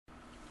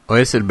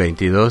Hoy es el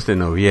 22 de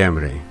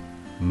noviembre.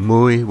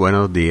 Muy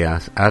buenos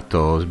días a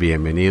todos.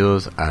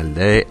 Bienvenidos al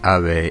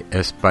DAB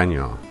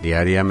Español.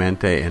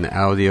 Diariamente en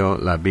audio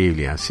la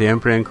Biblia,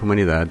 siempre en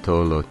comunidad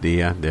todos los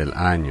días del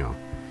año.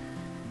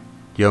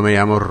 Yo me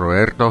llamo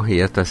Roberto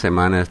y esta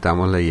semana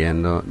estamos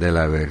leyendo de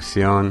la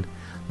versión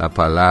La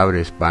Palabra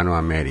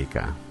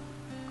Hispanoamérica.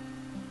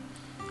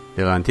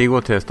 Del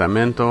Antiguo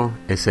Testamento,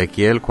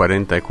 Ezequiel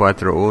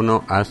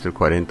 44:1 hasta el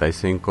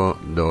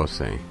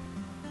 45:12.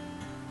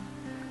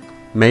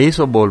 Me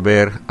hizo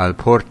volver al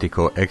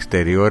pórtico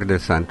exterior del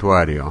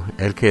santuario,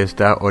 el que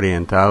está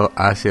orientado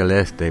hacia el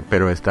este,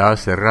 pero estaba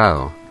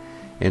cerrado.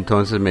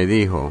 Entonces me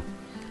dijo,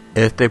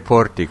 este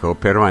pórtico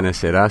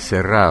permanecerá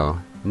cerrado,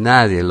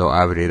 nadie lo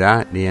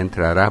abrirá ni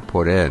entrará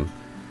por él,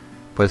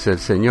 pues el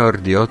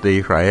Señor Dios de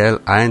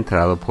Israel ha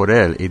entrado por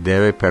él y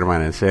debe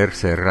permanecer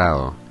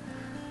cerrado.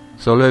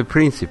 Solo el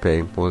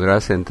príncipe podrá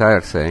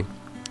sentarse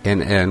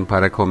en él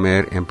para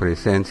comer en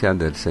presencia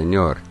del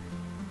Señor.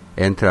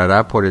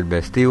 Entrará por el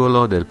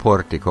vestíbulo del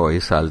pórtico y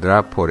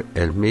saldrá por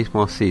el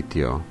mismo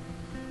sitio.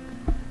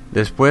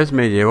 Después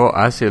me llevó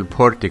hacia el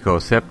pórtico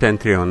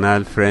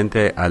septentrional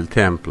frente al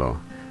templo.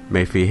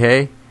 Me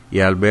fijé y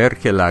al ver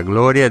que la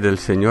gloria del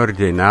Señor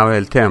llenaba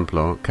el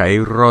templo, caí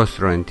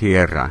rostro en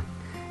tierra.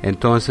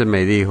 Entonces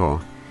me dijo,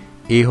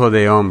 Hijo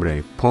de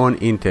hombre, pon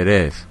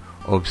interés,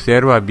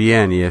 observa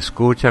bien y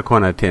escucha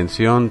con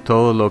atención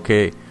todo lo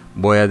que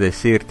voy a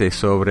decirte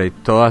sobre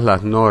todas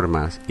las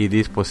normas y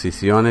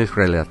disposiciones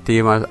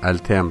relativas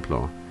al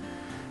templo.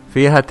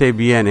 Fíjate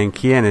bien en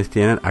quienes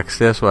tienen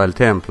acceso al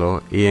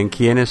templo y en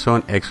quienes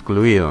son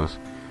excluidos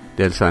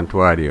del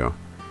santuario.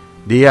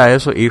 Di a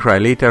esos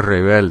israelitas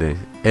rebeldes,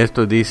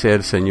 esto dice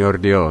el Señor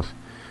Dios,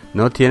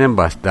 ¿no tienen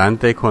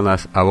bastante con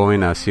las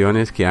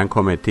abominaciones que han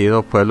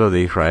cometido pueblo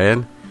de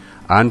Israel?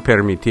 Han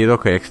permitido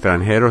que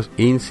extranjeros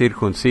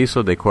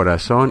incircuncisos de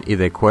corazón y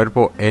de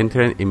cuerpo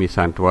entren en mi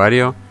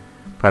santuario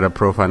para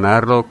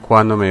profanarlo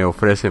cuando me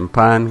ofrecen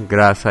pan,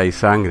 grasa y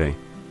sangre.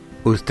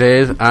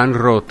 Ustedes han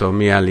roto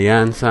mi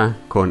alianza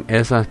con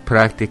esas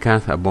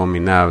prácticas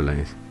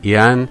abominables y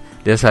han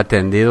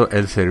desatendido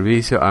el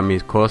servicio a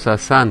mis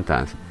cosas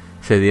santas,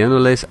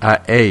 cediéndoles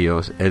a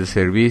ellos el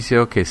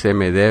servicio que se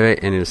me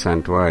debe en el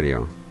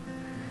santuario.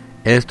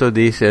 Esto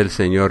dice el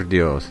Señor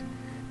Dios,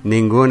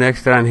 ningún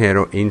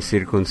extranjero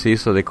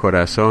incircunciso de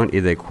corazón y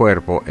de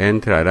cuerpo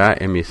entrará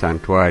en mi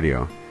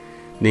santuario,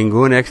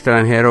 ningún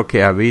extranjero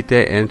que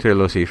habite entre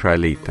los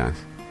israelitas.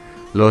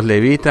 Los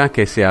levitas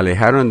que se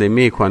alejaron de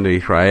mí cuando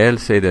Israel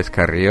se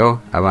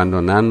descarrió,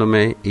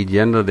 abandonándome y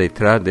yendo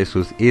detrás de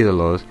sus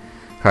ídolos,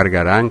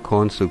 cargarán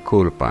con su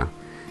culpa.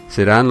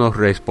 Serán los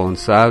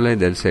responsables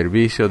del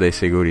servicio de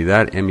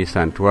seguridad en mi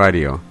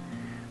santuario,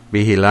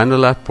 vigilando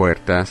las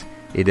puertas,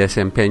 y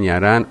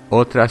desempeñarán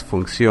otras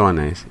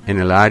funciones en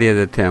el área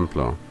del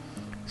templo.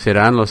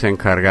 Serán los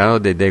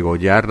encargados de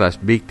degollar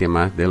las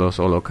víctimas de los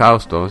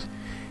holocaustos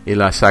y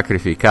las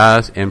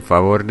sacrificadas en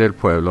favor del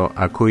pueblo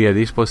a cuya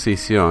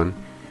disposición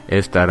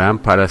estarán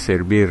para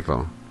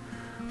servirlo.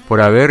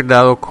 Por haber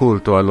dado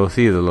culto a los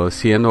ídolos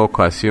siendo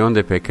ocasión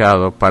de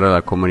pecado para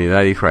la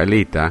comunidad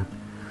israelita,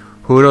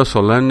 juro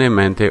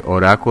solemnemente,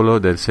 oráculo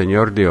del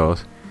Señor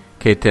Dios,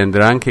 que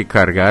tendrán que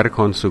cargar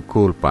con su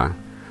culpa.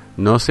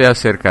 No se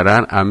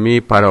acercarán a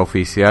mí para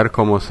oficiar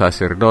como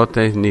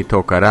sacerdotes ni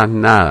tocarán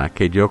nada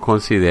que yo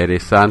considere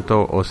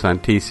santo o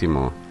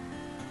santísimo.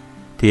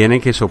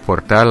 Tienen que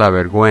soportar la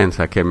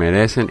vergüenza que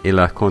merecen y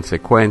las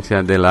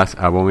consecuencias de las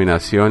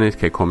abominaciones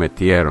que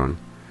cometieron.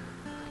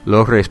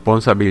 Los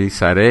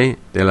responsabilizaré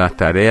de las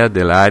tareas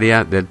del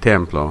área del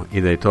templo y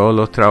de todos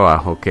los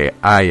trabajos que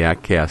haya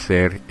que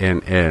hacer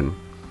en él.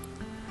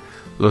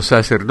 Los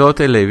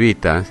sacerdotes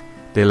levitas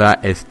de la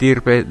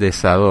estirpe de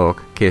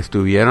Sadoc que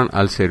estuvieron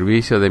al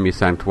servicio de mi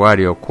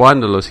santuario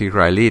cuando los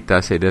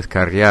israelitas se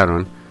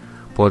descarriaron,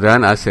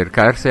 podrán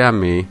acercarse a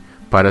mí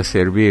para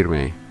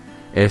servirme.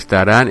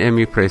 Estarán en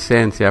mi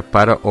presencia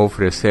para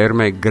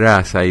ofrecerme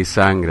grasa y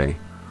sangre,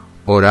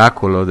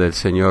 oráculo del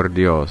Señor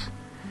Dios.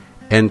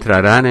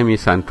 Entrarán en mi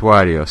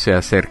santuario, se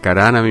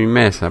acercarán a mi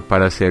mesa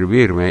para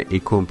servirme y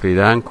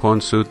cumplirán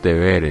con sus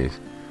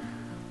deberes.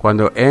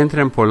 Cuando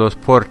entren por los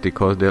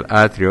pórticos del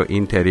atrio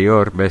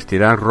interior,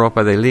 vestirán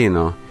ropa de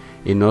lino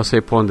y no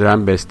se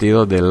pondrán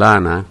vestido de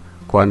lana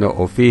cuando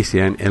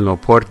oficien en los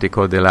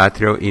pórticos del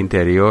atrio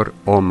interior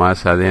o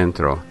más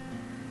adentro.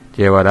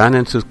 Llevarán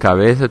en sus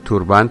cabezas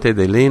turbante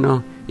de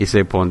lino y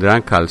se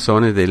pondrán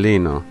calzones de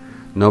lino.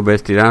 No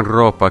vestirán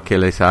ropa que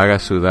les haga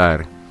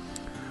sudar.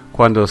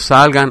 Cuando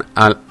salgan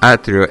al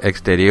atrio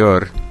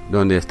exterior,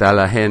 donde está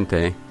la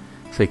gente,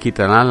 se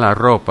quitarán la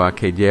ropa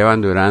que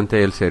llevan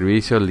durante el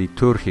servicio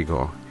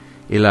litúrgico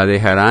y la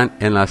dejarán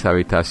en las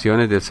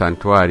habitaciones del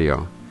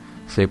santuario.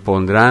 Se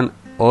pondrán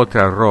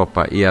otra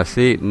ropa y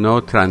así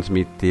no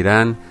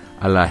transmitirán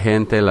a la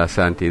gente la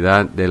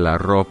santidad de la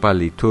ropa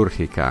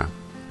litúrgica.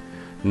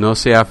 No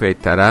se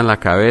afeitarán la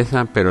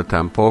cabeza, pero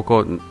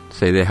tampoco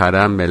se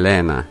dejarán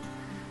melena.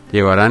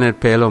 Llevarán el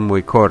pelo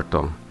muy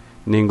corto.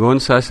 Ningún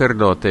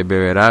sacerdote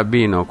beberá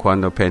vino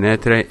cuando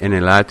penetre en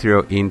el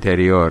atrio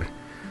interior.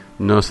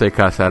 No se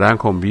casarán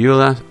con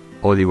viudas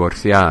o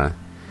divorciadas,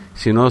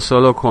 sino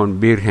solo con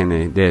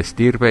vírgenes de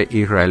estirpe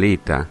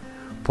israelita.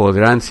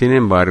 Podrán, sin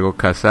embargo,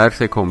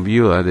 casarse con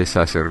viudas de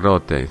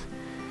sacerdotes.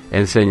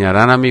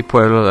 Enseñarán a mi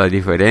pueblo la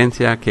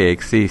diferencia que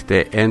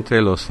existe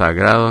entre lo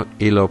sagrado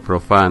y lo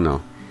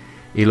profano,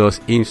 y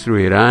los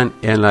instruirán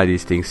en la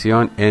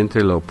distinción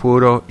entre lo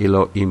puro y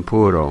lo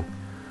impuro.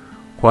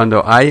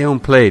 Cuando haya un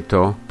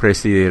pleito,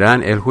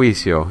 presidirán el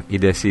juicio y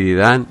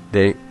decidirán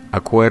de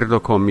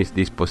acuerdo con mis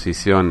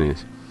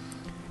disposiciones.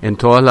 En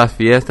todas las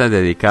fiestas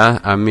dedicadas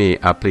a mí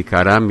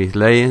aplicarán mis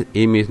leyes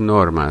y mis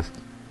normas.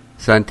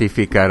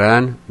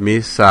 Santificarán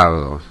mis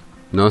sábados.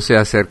 No se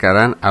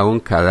acercarán a un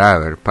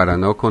cadáver para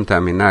no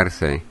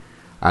contaminarse,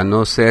 a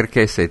no ser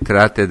que se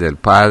trate del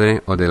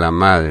padre o de la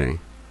madre,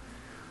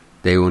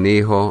 de un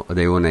hijo o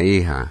de una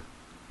hija,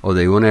 o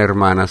de una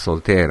hermana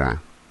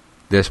soltera.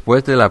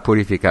 Después de la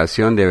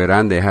purificación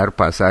deberán dejar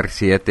pasar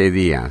 7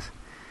 días.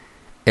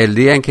 El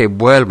día en que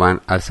vuelvan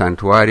al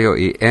santuario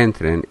y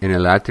entren en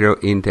el atrio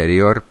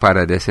interior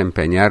para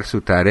desempeñar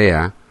su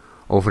tarea,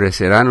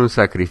 ofrecerán un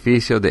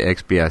sacrificio de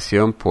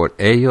expiación por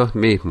ellos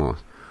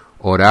mismos,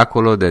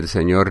 oráculo del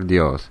Señor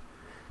Dios.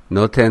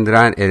 No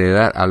tendrán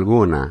heredad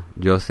alguna,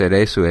 yo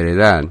seré su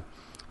heredad.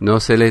 No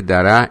se les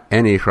dará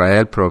en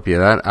Israel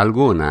propiedad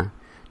alguna,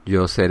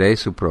 yo seré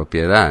su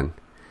propiedad.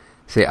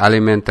 Se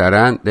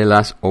alimentarán de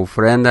las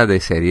ofrendas de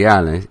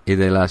cereales y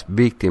de las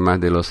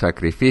víctimas de los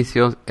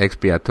sacrificios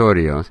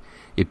expiatorios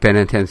y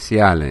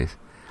penitenciales.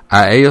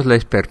 A ellos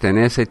les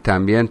pertenece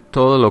también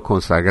todo lo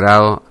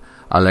consagrado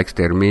al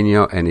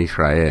exterminio en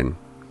Israel.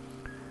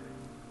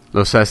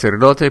 Los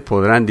sacerdotes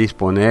podrán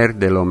disponer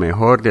de lo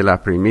mejor de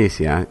la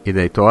primicia y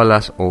de todas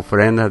las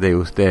ofrendas de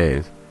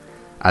ustedes.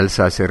 Al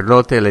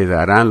sacerdote le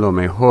darán lo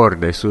mejor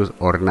de sus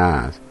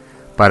hornadas,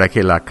 para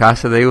que la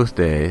casa de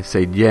ustedes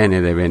se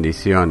llene de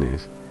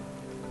bendiciones.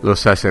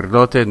 Los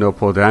sacerdotes no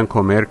podrán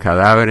comer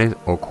cadáveres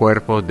o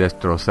cuerpos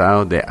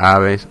destrozados de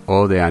aves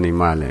o de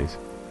animales.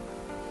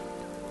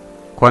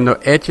 Cuando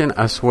echen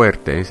a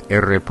suertes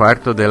el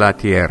reparto de la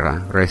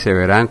tierra,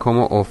 recibirán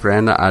como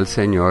ofrenda al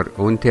Señor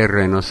un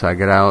terreno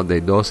sagrado de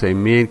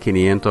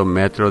 12,500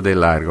 metros de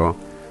largo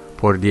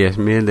por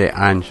 10,000 de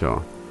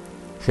ancho.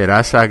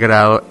 Será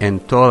sagrado en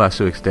toda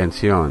su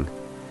extensión.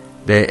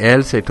 De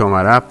él se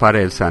tomará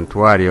para el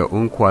santuario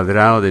un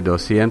cuadrado de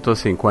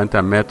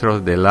 250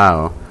 metros de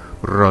lado,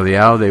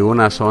 rodeado de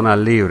una zona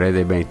libre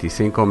de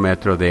 25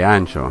 metros de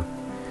ancho.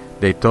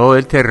 De todo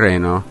el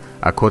terreno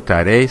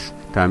acotaréis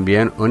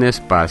también un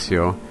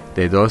espacio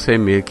de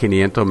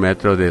 12,500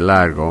 metros de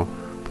largo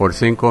por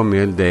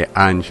 5,000 de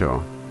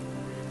ancho.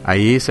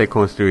 Allí se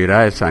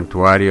construirá el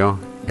santuario,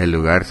 el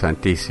lugar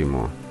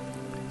santísimo.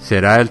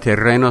 Será el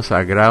terreno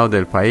sagrado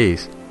del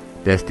país,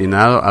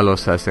 destinado a los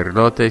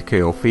sacerdotes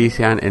que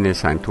ofician en el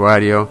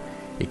santuario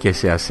y que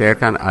se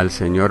acercan al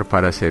Señor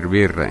para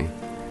servirle.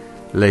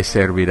 Les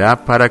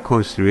servirá para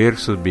construir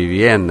sus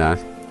viviendas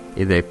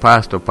y de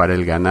pasto para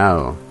el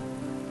ganado.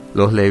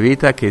 Los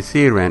levitas que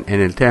sirven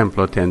en el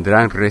templo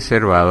tendrán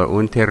reservado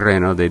un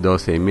terreno de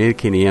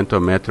 12,500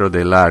 metros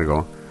de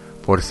largo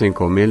por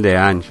 5,000 de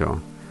ancho,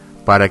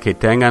 para que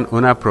tengan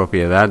una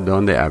propiedad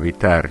donde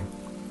habitar.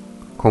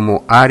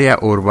 Como área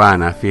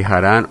urbana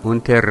fijarán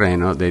un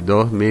terreno de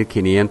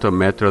 2,500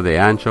 metros de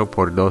ancho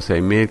por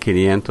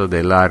 12,500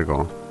 de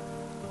largo,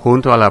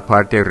 junto a la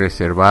parte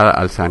reservada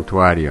al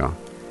santuario.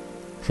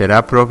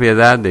 Será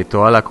propiedad de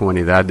toda la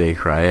comunidad de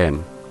Israel.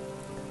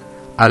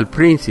 Al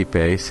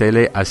príncipe se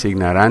le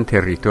asignarán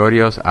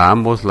territorios a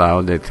ambos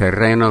lados del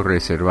terreno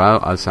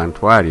reservado al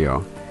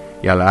santuario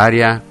y al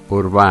área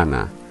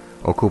urbana.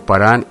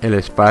 Ocuparán el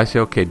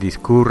espacio que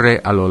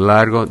discurre a lo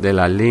largo de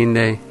la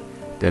linde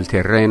del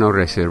terreno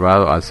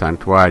reservado al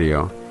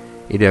santuario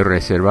y del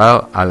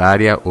reservado al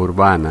área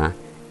urbana,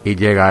 y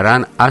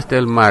llegarán hasta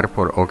el mar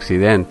por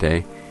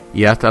occidente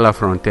y hasta la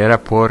frontera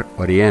por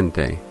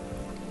oriente.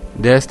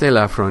 Desde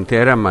la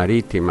frontera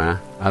marítima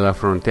a la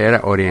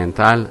frontera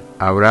oriental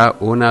habrá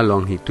una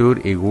longitud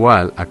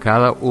igual a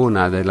cada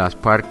una de las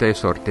partes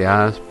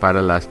sorteadas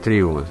para las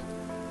tribus.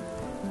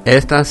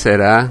 Esta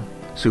será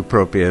su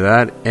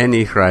propiedad en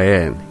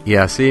Israel, y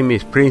así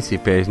mis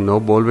príncipes no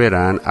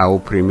volverán a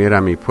oprimir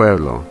a mi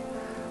pueblo.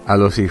 A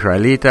los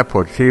israelitas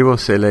por tribu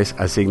se les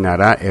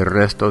asignará el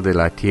resto de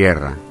la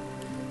tierra.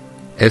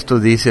 Esto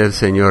dice el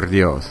Señor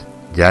Dios: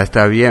 ya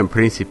está bien,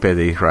 príncipe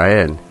de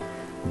Israel,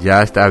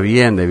 ya está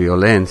bien de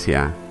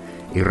violencia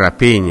y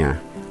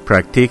rapiña.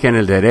 Practiquen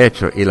el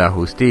derecho y la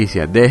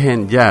justicia,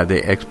 dejen ya de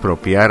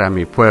expropiar a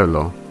mi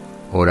pueblo,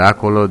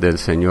 oráculo del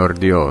Señor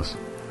Dios.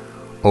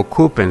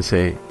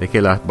 Ocúpense de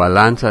que las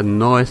balanzas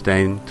no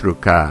estén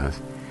trucadas,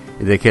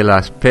 y de que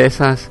las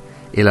pesas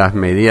y las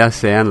medidas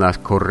sean las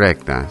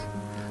correctas.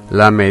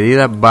 La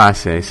medida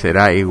base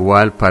será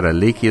igual para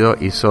líquidos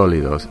y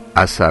sólidos,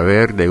 a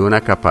saber, de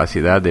una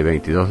capacidad de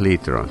 22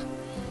 litros.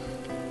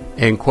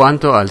 En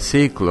cuanto al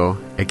ciclo,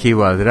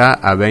 equivaldrá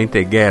a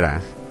 20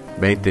 geras,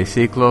 20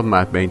 ciclos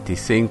más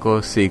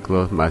 25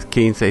 ciclos más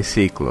 15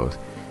 ciclos,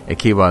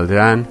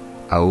 equivaldrán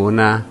a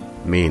una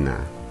mina.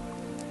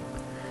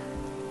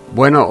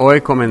 Bueno,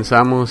 hoy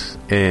comenzamos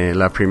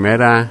la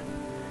primera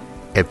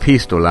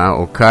epístola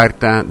o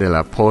carta del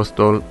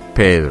apóstol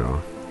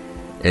Pedro.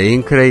 Es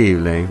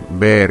increíble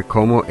ver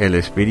cómo el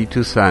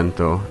Espíritu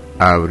Santo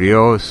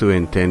abrió su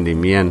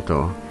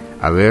entendimiento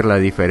a ver la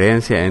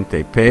diferencia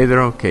entre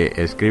Pedro que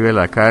escribe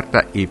la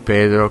carta y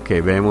Pedro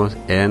que vemos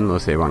en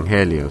los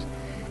evangelios.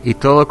 Y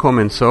todo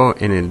comenzó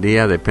en el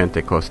día de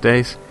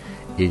Pentecostés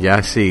y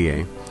ya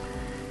sigue.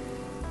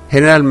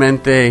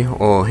 Generalmente,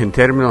 o en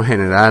términos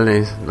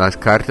generales, las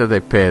cartas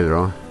de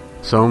Pedro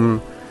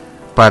son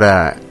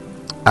para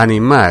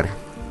animar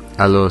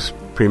a los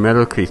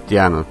primeros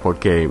cristianos,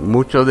 porque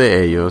muchos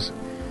de ellos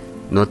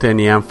no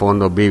tenían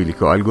fondo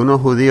bíblico. Algunos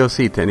judíos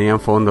sí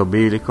tenían fondo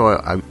bíblico,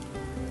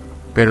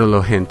 pero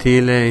los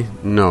gentiles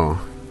no.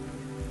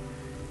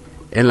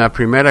 En la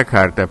primera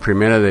carta,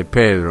 primera de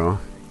Pedro,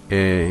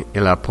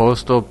 el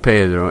apóstol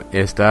Pedro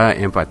está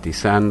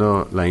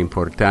enfatizando la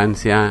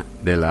importancia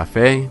de la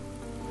fe,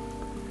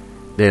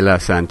 de la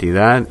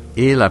santidad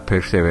y la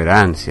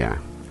perseverancia.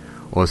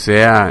 O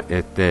sea,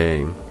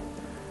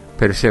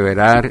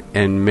 perseverar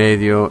en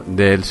medio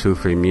del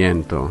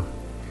sufrimiento.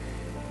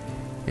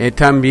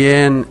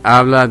 También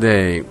habla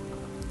de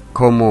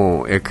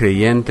cómo el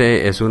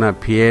creyente es una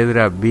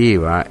piedra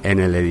viva en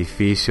el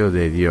edificio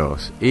de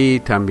Dios. Y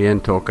también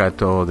toca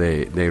todo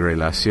de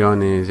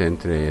relaciones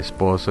entre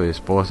esposo y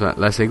esposa.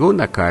 La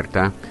segunda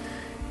carta,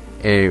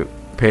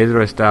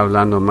 Pedro está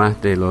hablando más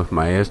de los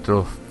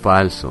maestros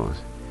falsos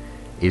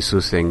y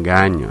sus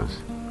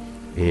engaños.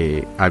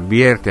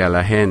 Advierte a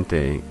la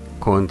gente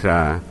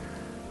contra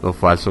los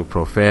falsos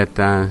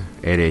profetas,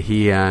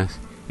 herejías,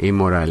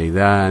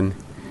 inmoralidad,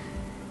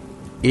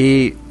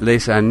 y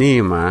les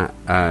anima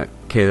a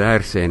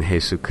quedarse en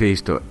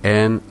Jesucristo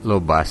en lo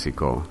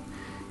básico.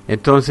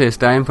 Entonces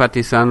está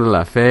enfatizando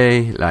la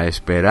fe, la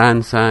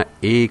esperanza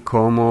y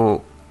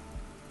cómo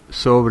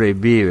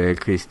sobrevive el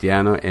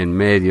cristiano en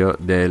medio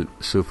del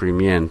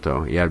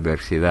sufrimiento y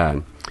adversidad.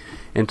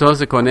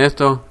 Entonces con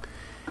esto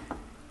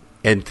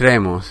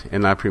entremos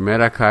en la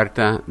primera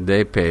carta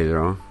de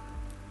Pedro,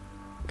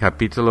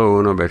 capítulo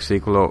 1,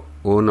 versículo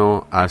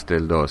 1 hasta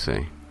el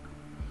 12.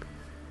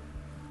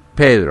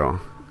 Pedro,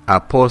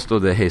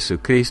 apóstol de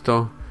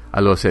Jesucristo, a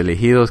los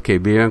elegidos que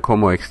viven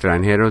como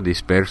extranjeros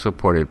dispersos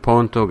por el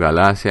Ponto,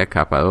 Galacia,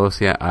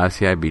 Capadocia,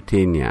 Asia y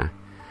Bitinia.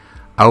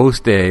 A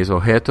ustedes,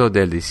 objeto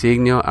del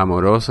designio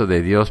amoroso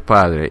de Dios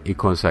Padre y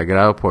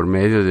consagrado por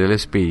medio del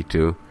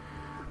Espíritu,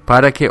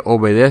 para que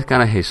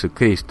obedezcan a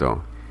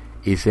Jesucristo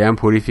y sean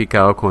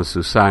purificados con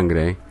su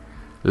sangre,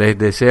 les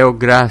deseo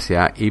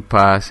gracia y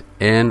paz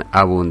en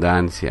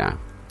abundancia.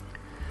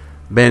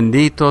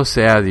 Bendito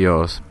sea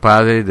Dios,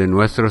 Padre de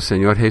nuestro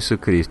Señor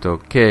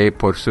Jesucristo, que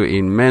por su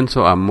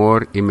inmenso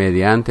amor y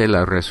mediante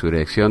la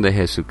resurrección de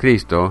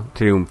Jesucristo,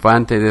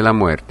 triunfante de la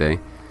muerte,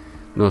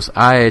 nos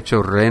ha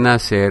hecho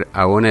renacer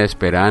a una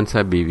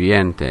esperanza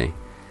viviente,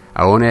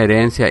 a una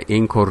herencia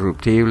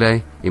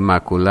incorruptible,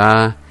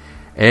 inmaculada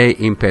e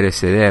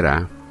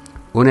imperecedera,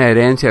 una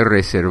herencia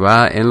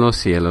reservada en los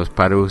cielos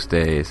para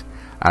ustedes,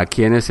 a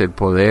quienes el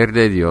poder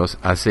de Dios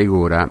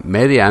asegura,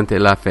 mediante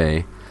la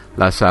fe,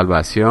 la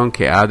salvación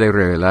que ha de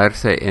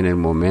revelarse en el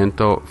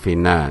momento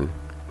final.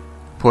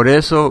 Por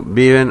eso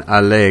viven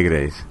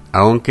alegres,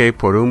 aunque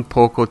por un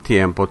poco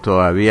tiempo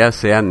todavía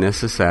sea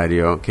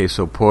necesario que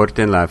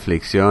soporten la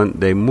aflicción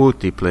de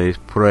múltiples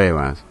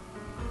pruebas.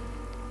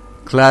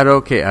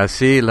 Claro que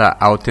así la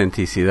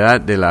autenticidad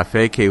de la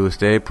fe que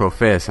ustedes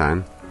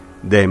profesan,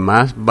 de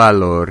más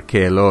valor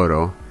que el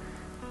oro,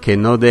 que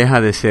no deja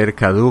de ser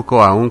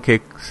caduco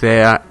aunque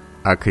sea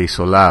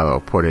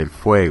acrisolado por el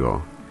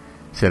fuego,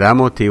 será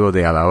motivo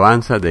de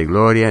alabanza, de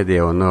gloria y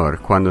de honor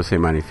cuando se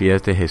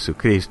manifieste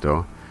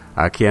Jesucristo,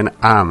 a quien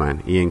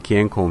aman y en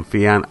quien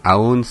confían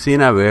aún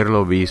sin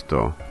haberlo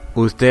visto.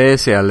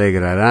 Ustedes se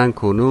alegrarán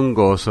con un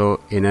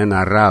gozo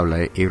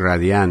inenarrable y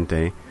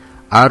radiante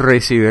al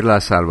recibir la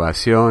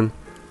salvación,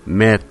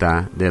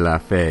 meta de la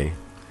fe.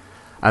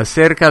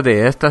 Acerca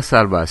de esta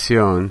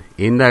salvación,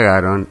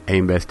 indagaron e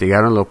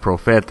investigaron los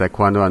profetas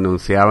cuando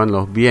anunciaban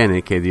los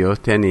bienes que Dios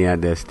tenía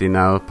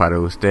destinados para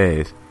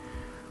ustedes.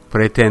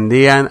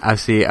 Pretendían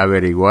así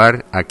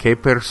averiguar a qué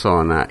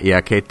persona y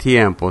a qué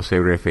tiempo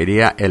se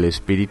refería el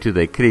Espíritu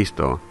de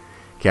Cristo,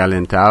 que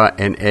alentaba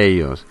en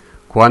ellos,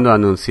 cuando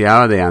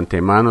anunciaba de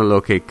antemano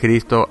lo que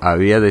Cristo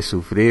había de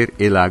sufrir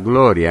y la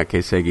gloria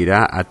que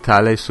seguirá a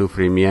tales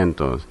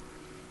sufrimientos.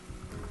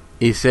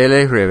 Y se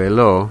les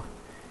reveló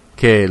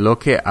que lo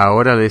que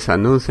ahora les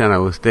anuncian a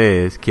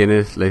ustedes,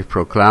 quienes les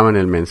proclaman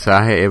el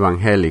mensaje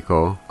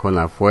evangélico con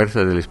la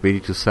fuerza del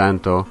Espíritu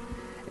Santo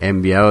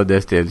enviado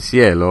desde el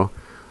cielo,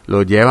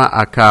 lo lleva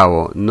a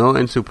cabo no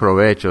en su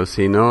provecho,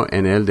 sino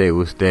en el de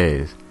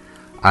ustedes.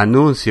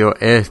 Anuncio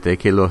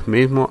que los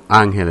mismos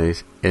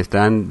ángeles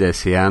están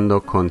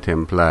deseando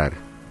contemplar.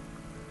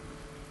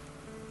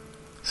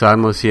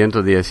 Salmo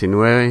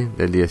 119,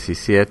 del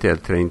 17 al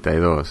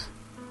 32.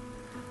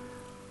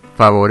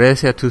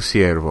 Favorece a tu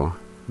siervo,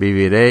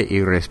 viviré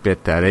y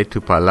respetaré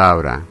tu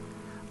palabra.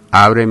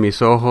 Abre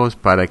mis ojos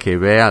para que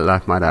vea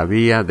las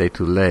maravillas de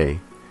tu ley.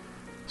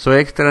 Soy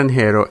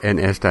extranjero en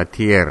esta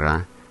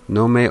tierra,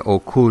 no me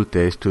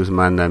ocultes tus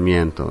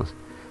mandamientos.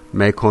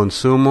 Me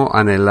consumo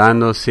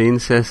anhelando sin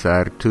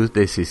cesar tus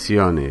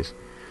decisiones.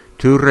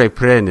 Tú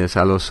reprendes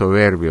a los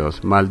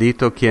soberbios,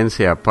 maldito quien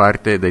se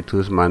aparte de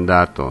tus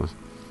mandatos.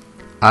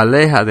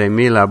 Aleja de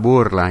mí la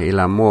burla y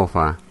la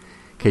mofa,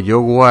 que yo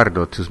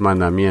guardo tus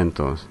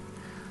mandamientos.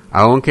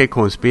 Aunque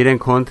conspiren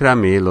contra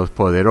mí los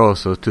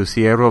poderosos, tu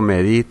siervo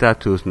medita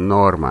tus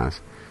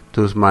normas.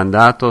 Tus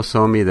mandatos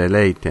son mi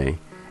deleite,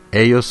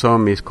 ellos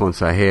son mis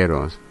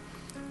consejeros.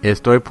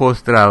 Estoy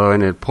postrado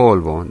en el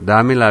polvo,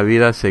 dame la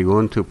vida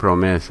según tu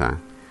promesa.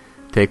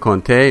 Te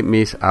conté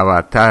mis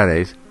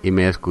avatares y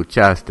me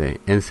escuchaste,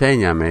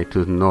 enséñame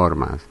tus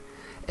normas.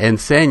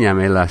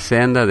 Enséñame la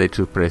senda de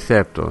tus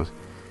preceptos,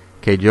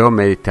 que yo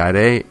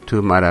meditaré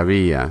tus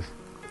maravillas.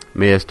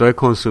 Me estoy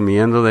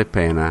consumiendo de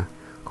pena,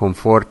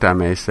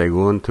 confórtame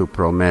según tu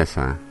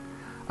promesa.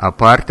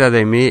 Aparta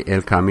de mí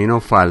el camino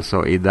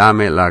falso y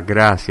dame la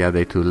gracia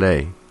de tu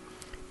ley.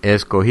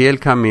 Escogí el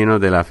camino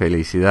de la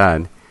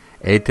felicidad,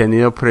 he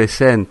tenido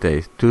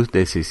presentes tus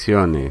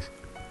decisiones.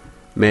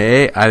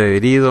 Me he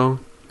adherido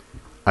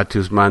a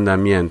tus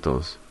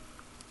mandamientos.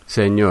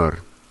 Señor,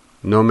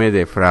 no me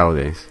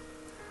defraudes.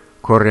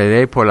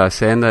 Correré por la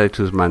senda de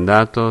tus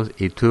mandatos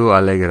y tú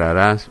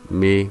alegrarás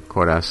mi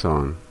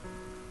corazón.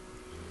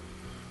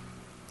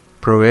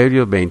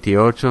 Proverbios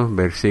 28,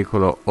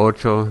 versículos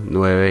 8,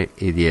 9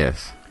 y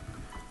 10.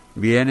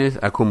 Bienes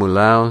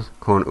acumulados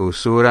con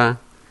usura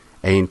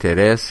e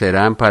interés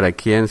serán para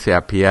quien se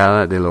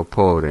apiada de los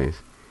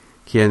pobres.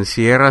 Quien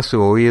cierra su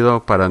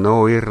oído para no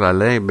oír la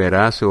ley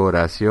verá su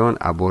oración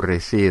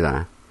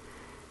aborrecida.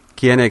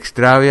 Quien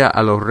extravia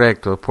a los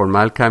rectos por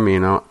mal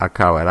camino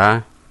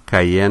acabará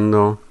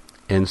cayendo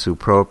en su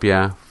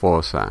propia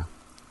fosa.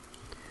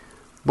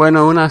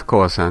 Bueno, unas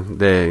cosas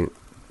de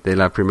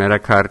la primera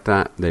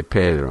carta de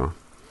Pedro.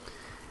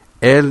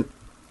 Él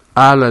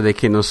habla de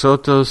que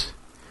nosotros,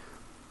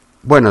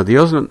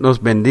 Dios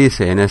nos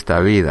bendice en esta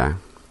vida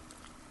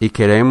y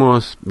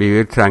queremos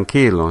vivir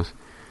tranquilos,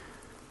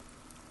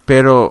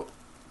 pero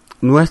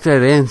nuestra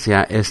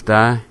herencia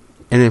está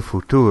en el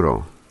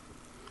futuro.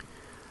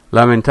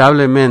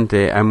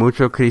 Lamentablemente hay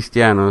muchos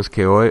cristianos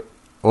que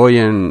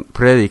oyen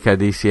prédica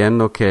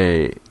diciendo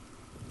que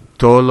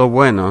todo lo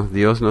bueno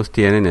Dios nos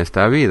tiene en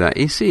esta vida.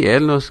 Y sí,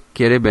 Él nos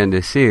quiere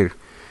bendecir,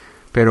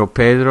 pero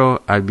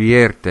Pedro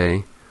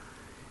advierte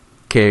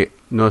que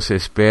nos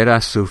espera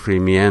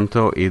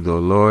sufrimiento y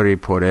dolor y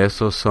por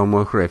eso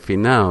somos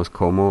refinados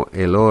como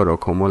el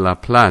oro, como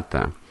la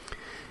plata.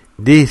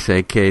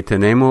 Dice que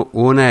tenemos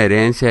una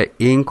herencia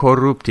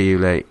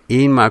incorruptible,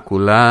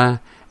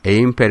 inmaculada e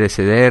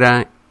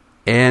imperecedera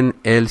en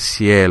el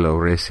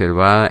cielo,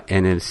 reservada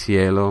en el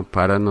cielo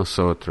para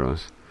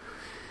nosotros.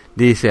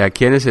 Dice, a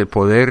quienes el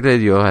poder de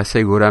Dios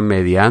asegura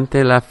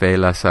mediante la fe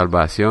la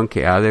salvación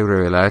que ha de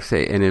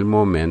revelarse en el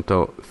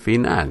momento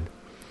final.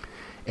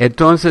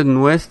 Entonces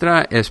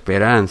nuestra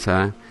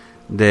esperanza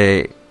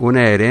de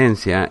una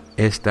herencia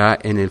está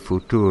en el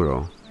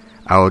futuro.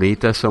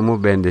 Ahorita somos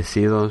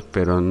bendecidos,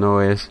 pero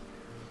no es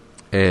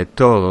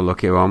todo lo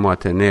que vamos a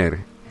tener.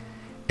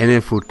 En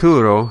el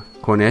futuro,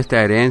 con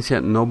esta herencia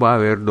no va a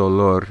haber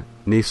dolor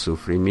ni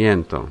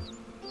sufrimiento.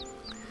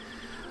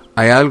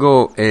 Hay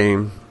algo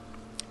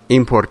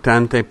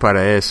importante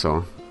para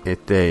eso.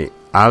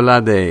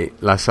 Habla de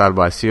la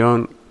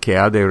salvación que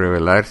ha de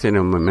revelarse en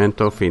el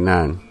momento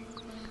final.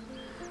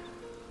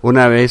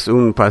 Una vez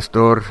un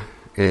pastor,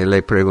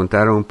 le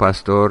preguntaron a un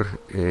pastor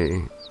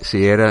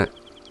si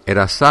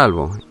era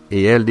salvo,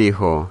 y él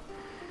dijo,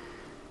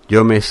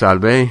 yo me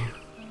salvé,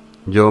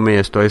 yo me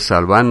estoy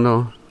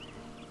salvando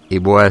y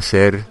voy a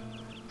ser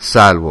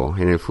salvo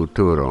en el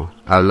futuro.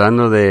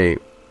 Hablando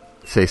de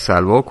se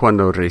salvó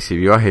cuando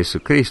recibió a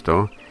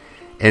Jesucristo,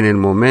 en el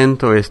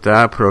momento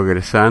está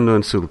progresando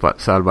en su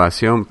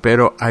salvación,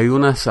 pero hay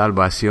una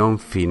salvación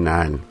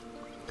final.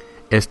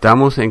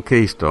 Estamos en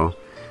Cristo,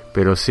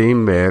 pero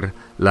sin ver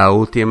la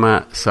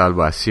última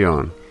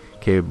salvación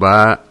que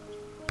va a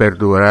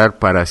perdurar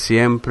para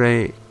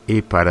siempre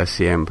y para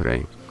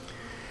siempre.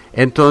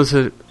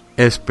 Entonces,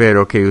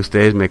 espero que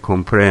ustedes me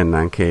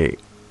comprendan que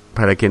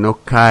para que no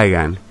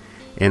caigan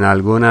en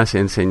algunas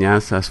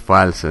enseñanzas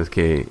falsas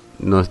que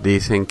nos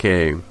dicen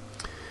que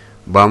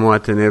vamos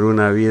a tener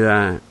una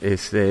vida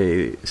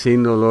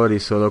sin dolor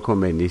y solo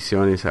con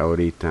bendiciones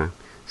ahorita.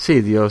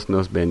 Sí, Dios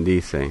nos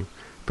bendice,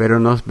 pero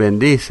nos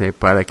bendice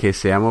para que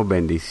seamos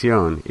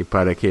bendición y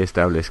para que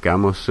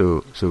establezcamos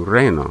su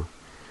reino,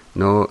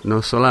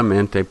 no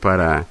solamente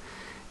para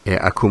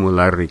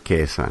acumular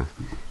riqueza.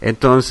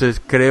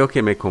 Entonces, creo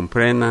que me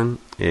comprendan.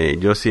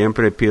 Yo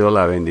siempre pido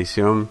la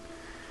bendición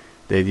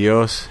de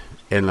Dios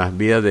en las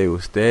vidas de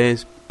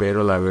ustedes,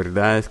 pero la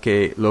verdad es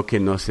que lo que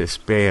nos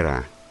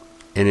espera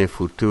en el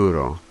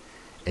futuro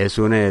es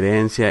una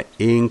herencia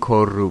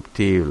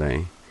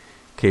incorruptible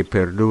que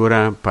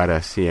perdura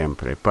para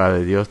siempre.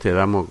 Padre Dios, te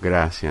damos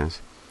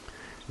gracias.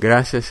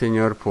 Gracias,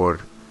 Señor,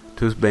 por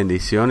tus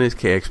bendiciones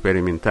que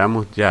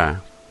experimentamos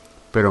ya,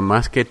 pero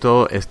más que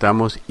todo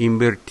estamos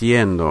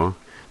invirtiendo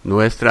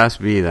nuestras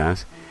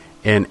vidas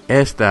en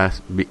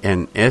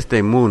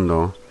este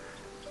mundo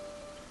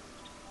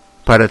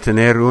para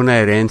tener una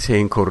herencia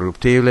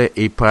incorruptible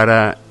y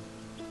para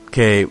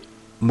que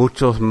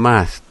muchos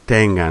más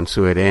tengan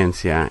su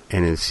herencia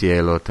en el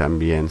cielo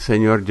también.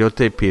 Señor, yo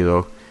te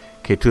pido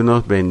que tú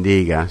nos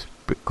bendigas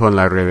con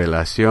la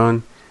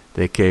revelación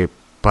de que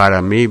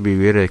para mí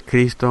vivir es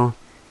Cristo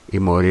y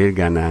morir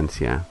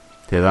ganancia.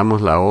 Te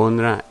damos la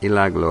honra y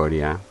la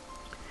gloria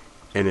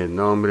en el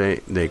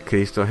nombre de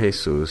Cristo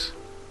Jesús.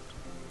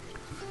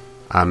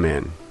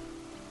 Amén.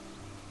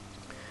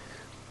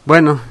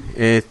 Bueno,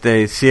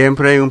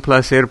 siempre un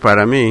placer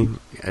para mí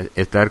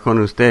estar con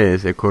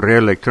ustedes. El correo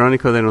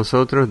electrónico de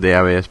nosotros,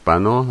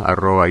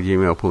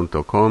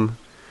 deaveespanol@gmail.com.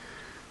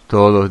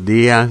 Todos los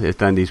días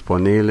están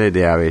disponibles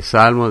de Ave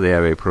Salmo, de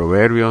Ave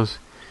Proverbios.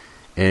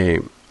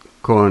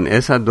 Con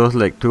esas dos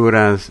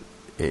lecturas,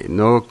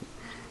 lo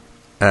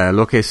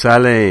que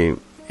sale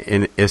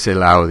es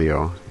el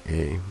audio.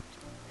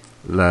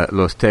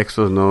 Los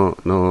textos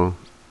no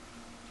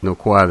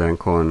cuadran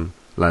con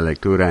la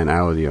lectura en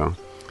audio.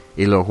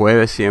 Y los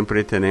jueves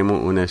siempre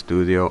tenemos un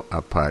estudio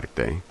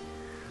aparte.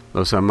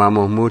 Los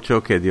amamos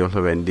mucho, que Dios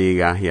los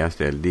bendiga y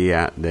hasta el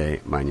día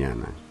de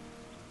mañana.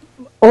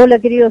 Hola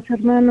queridos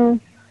hermanos,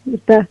 el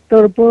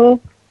Pastor Bob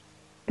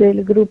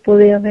del grupo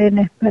de Ave en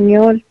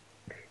Español.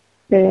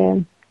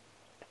 Les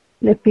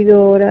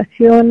pido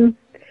oración.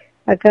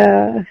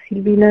 Acá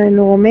Silvina de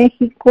Nuevo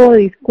México,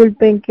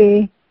 disculpen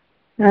que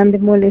ande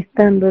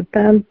molestando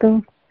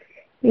tanto,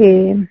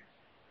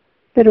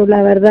 pero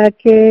la verdad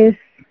que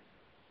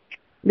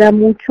da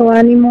mucho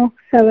ánimo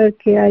saber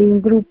que hay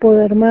un grupo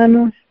de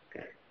hermanos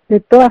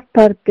de todas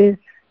partes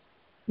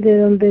de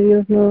donde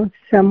Dios nos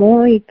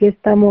llamó y que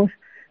estamos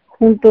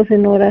juntos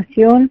en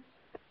oración.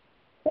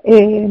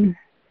 Les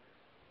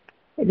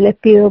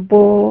pido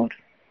por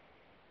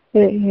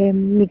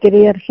mi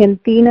querida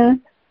Argentina,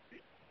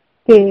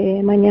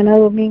 que mañana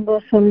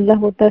domingo son las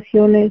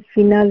votaciones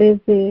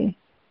finales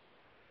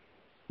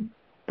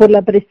por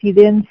la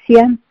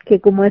presidencia,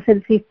 que como es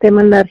el sistema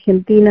en la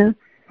Argentina,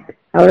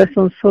 ahora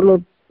son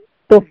solo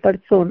 2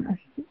 personas,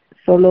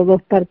 solo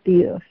 2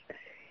 partidos,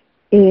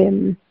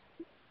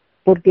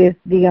 porque es,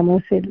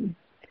 digamos,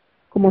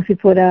 como si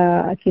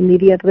fuera, quien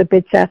diría, el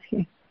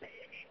repechaje.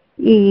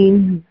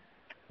 Y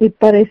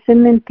parece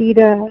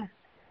mentira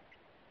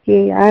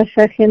que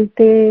haya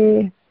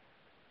gente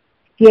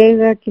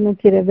ciega que no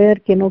quiere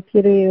ver, que no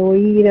quiere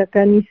oír.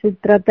 Acá ni se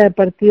trata de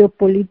partidos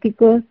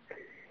políticos,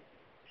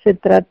 se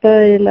trata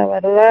de la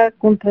verdad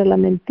contra la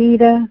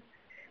mentira,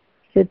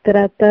 se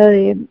trata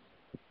de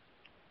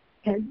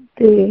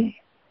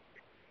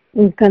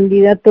un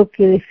candidato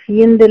que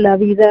defiende la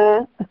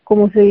vida,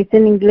 como se dice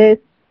en inglés,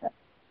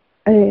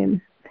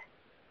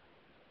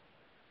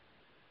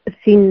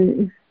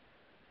 sin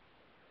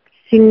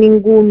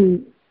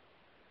ningún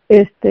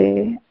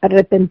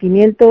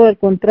arrepentimiento, al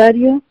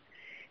contrario,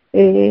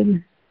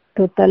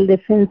 total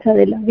defensa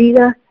de la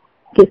vida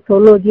que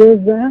solo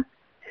Dios da,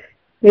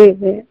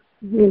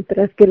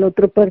 mientras que el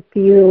otro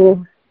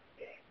partido,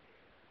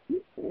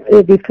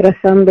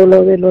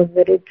 disfrazándolo de los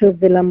derechos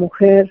de la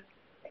mujer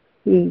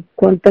y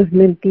cuántas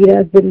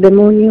mentiras del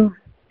demonio,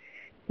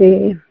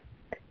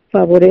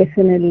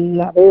 favorecen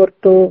el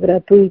aborto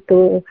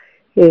gratuito,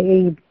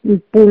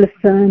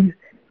 impulsan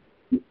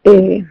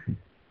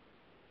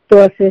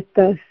todas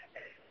estas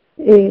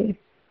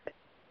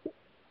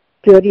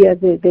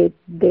teorías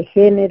de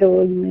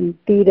género y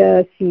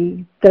mentiras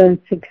y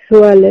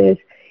transexuales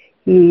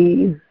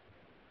y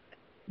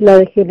la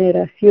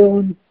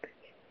degeneración.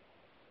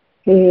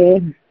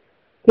 ¿Quién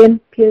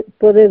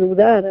puede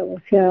dudar? O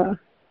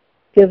sea,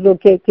 qué es lo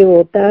que hay que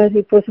votar,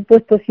 y por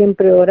supuesto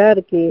siempre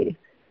orar que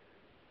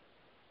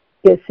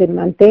se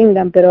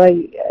mantengan, pero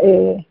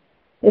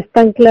es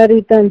tan claro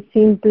y tan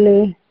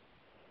simple,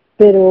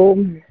 pero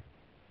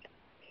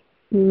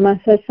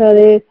más allá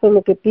de eso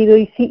lo que pido,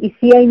 y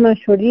sí hay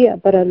mayoría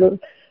para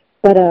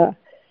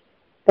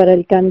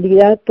el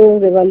candidato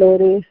de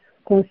valores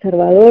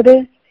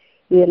conservadores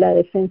y de la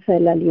defensa de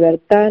la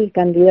libertad, el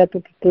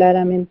candidato que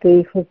claramente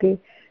dijo que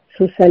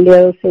sus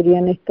aliados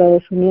serían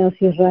Estados Unidos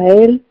e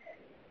Israel,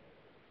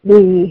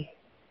 y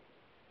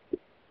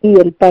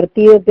el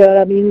partido que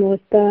ahora mismo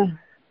está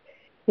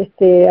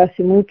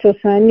hace muchos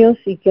años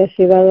y que ha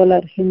llevado a la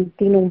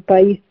Argentina, un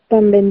país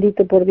tan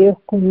bendito por Dios,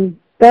 con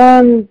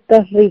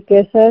tantas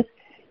riquezas,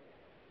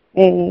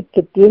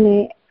 que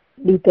tiene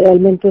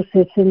literalmente un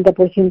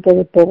 60%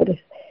 de pobres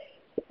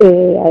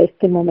a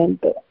este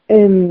momento.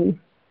 El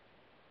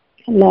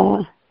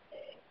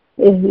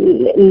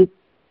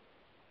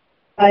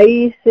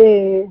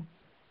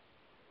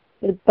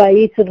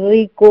país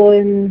rico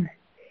en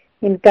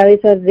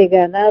cabezas de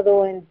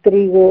ganado, en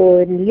trigo,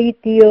 en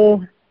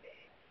litio,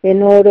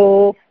 en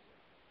oro,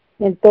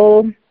 en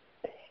todo,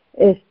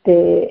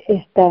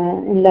 está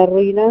en la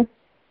ruina,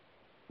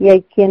 y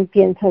hay quien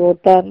piensa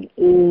votar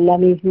la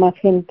misma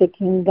gente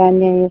que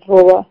engaña y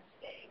roba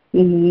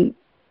y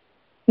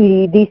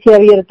dice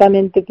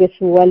abiertamente que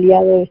su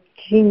aliado es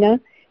China,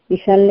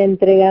 y ya le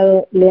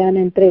han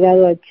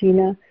entregado a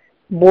China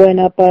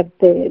buena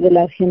parte de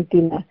la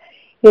Argentina.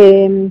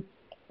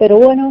 Pero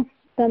bueno,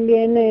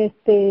 también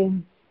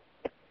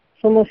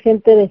somos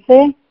gente de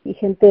fe y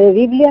gente de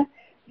Biblia.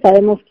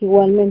 Sabemos que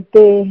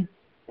igualmente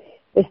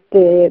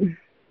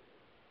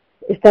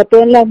está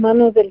todo en las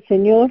manos del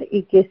Señor,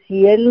 y que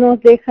si Él nos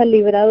deja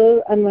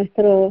librados a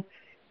nuestro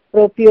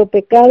propio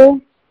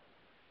pecado,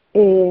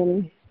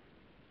 el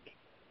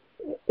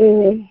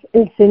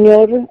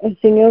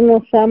Señor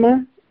nos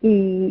ama,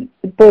 y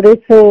por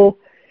eso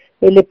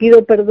le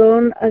pido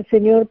perdón al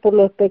Señor por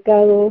los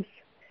pecados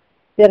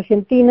de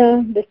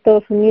Argentina, de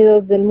Estados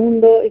Unidos, del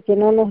mundo, y que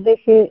no nos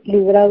deje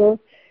librados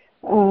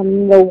a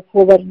los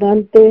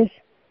gobernantes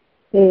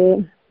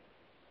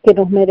que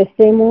nos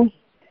merecemos,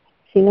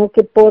 sino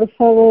que por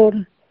favor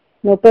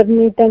no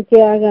permitan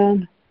que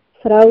hagan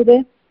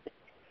fraude,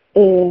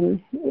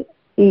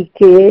 y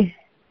que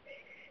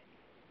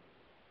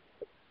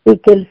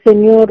el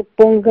Señor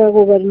ponga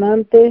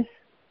gobernantes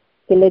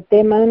que le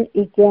teman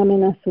y que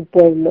amen a su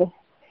pueblo.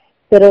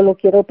 Pero lo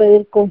quiero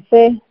pedir con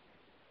fe,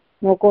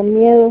 no con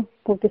miedo,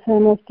 porque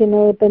sabemos que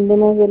no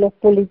dependemos de los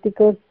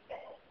políticos,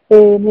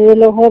 ni de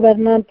los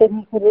gobernantes,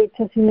 mejor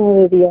dicho, sino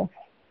de Dios.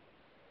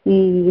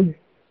 Y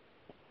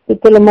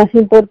que lo más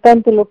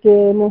importante, lo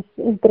que hemos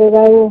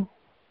entregado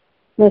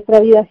nuestra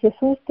vida a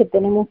Jesús, que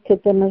tenemos que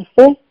tener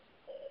fe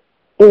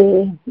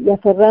y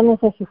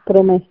aferrarnos a sus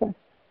promesas.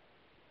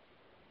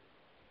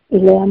 Y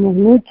le damos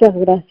muchas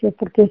gracias,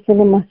 porque eso es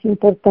lo más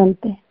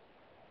importante.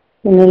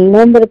 En el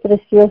nombre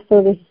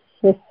precioso de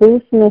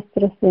Jesús,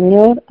 nuestro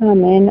Señor.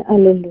 Amén.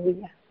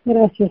 Aleluya.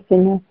 Gracias,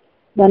 Señor.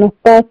 Danos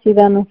paz y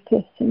danos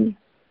fe, Señor.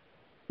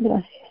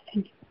 Gracias.